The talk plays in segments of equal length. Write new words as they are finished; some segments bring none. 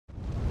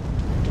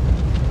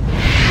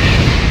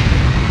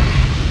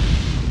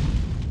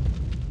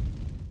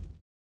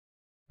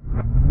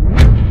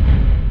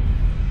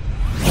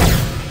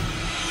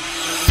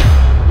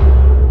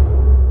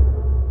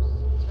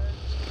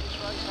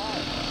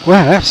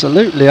Well,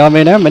 absolutely. I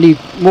mean, how many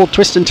more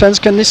twists and turns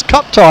can this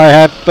cup tie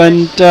have?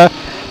 And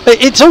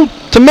it's all,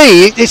 to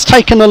me, it's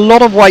taken a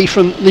lot away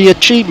from the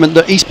achievement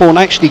that Eastbourne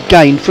actually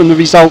gained from the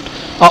result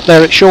up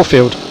there at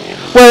Shorefield.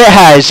 Well, it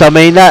has. I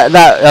mean, that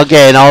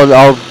again,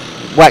 I'll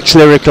wax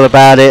lyrical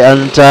about it,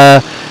 and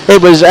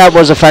that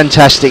was a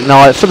fantastic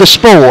night for the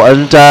sport,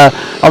 and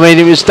I mean,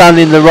 it was done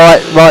in the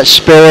right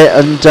spirit,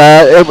 and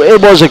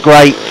it was a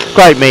great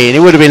meeting. It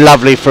would have been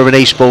lovely from an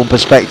Eastbourne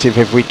perspective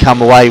if we'd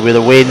come away with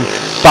a win,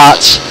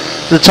 but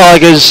the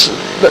Tigers,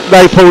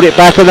 they pulled it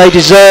back and they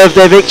deserved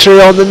their victory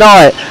on the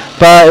night.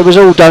 But it was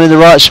all done in the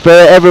right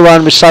spirit.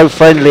 Everyone was so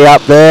friendly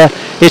up there.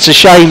 It's a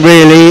shame,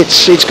 really.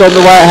 It's gone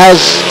the way it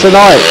has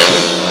tonight.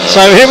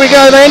 So here we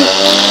go then.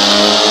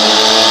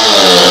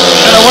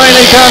 And away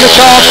they go, the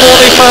charge for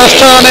the first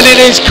turn, and it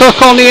is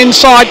Cook on the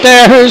inside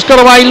there who's got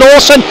away.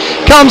 Lawson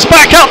comes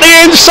back up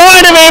the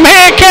inside of him.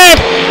 Here, Kev,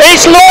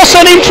 it's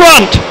Lawson in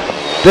front.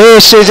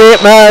 This is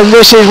it, man.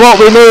 This is what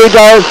we need.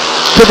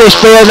 Could this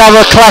be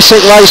another classic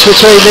race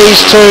between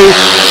these two?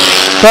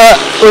 But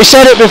we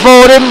said it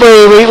before, didn't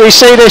we? We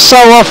see this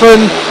so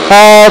often,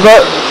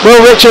 but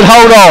will Richard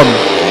hold on?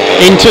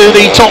 Into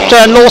the top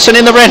turn, Lawson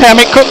in the red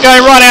helmet, Cook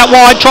going right out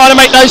wide, trying to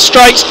make those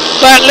straights.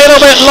 That little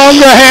bit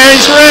longer here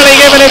is really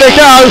giving it a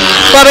go,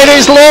 but it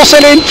is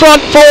Lawson in front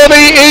for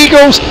the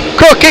Eagles,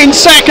 Cook in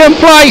second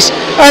place,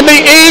 and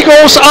the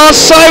Eagles are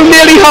so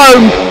nearly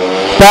home.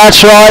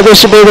 That's right,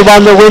 this will be the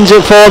one that wins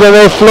it for them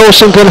if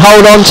Lawson can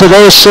hold on to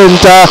this, and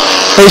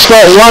he's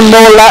got one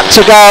more lap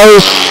to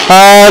go.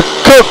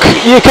 Cook,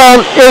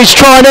 he's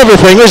trying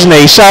everything, isn't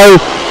he? So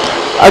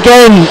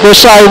again, we'll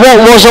say,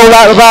 what was all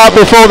that about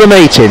before the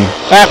meeting?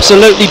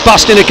 Absolutely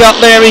busting a gut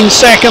there in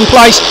second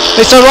place.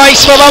 It's a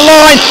race for the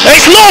line.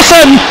 It's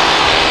Lawson!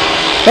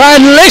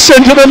 And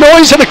listen to the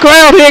noise of the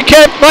crowd here,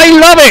 Kev. They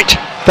love it.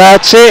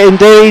 That's it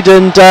indeed,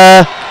 and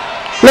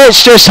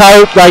let's just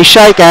hope they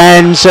shake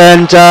hands,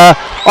 and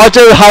I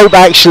do hope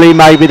actually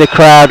maybe the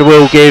crowd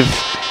will give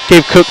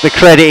Cook the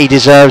credit he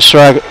deserves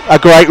for a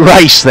great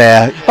race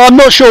there. I'm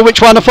not sure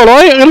which one to follow.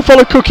 I'm going to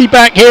follow Cookie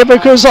back here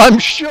because I'm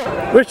sure.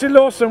 Richard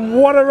Lawson,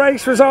 what a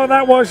race result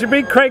that was. You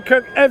beat Craig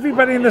Cook,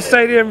 everybody in the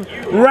stadium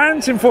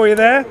ranting for you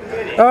there.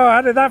 Oh,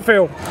 how did that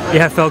feel?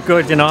 Yeah, it felt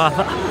good, you know.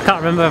 I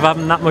can't remember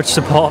having that much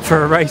support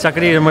for a race. I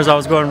could hear them as I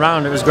was going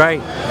round. It was great.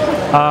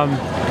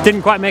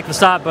 Didn't quite make the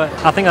start, but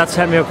I think that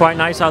set me up quite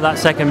nice out that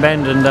second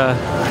bend, and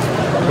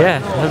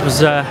yeah, it was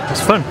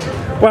fun.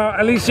 Well,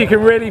 at least you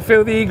can really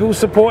feel the Eagles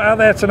support out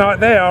there tonight.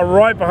 They are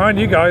right behind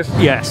you guys.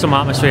 Yeah, some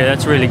atmosphere.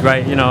 That's really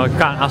great. You know, I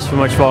can't ask for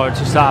much more. It's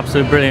just an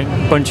absolute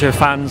brilliant bunch of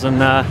fans, and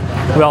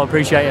we all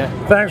appreciate it.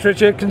 Thanks,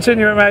 Richard.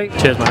 Continue it, mate.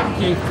 Cheers,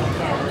 mate.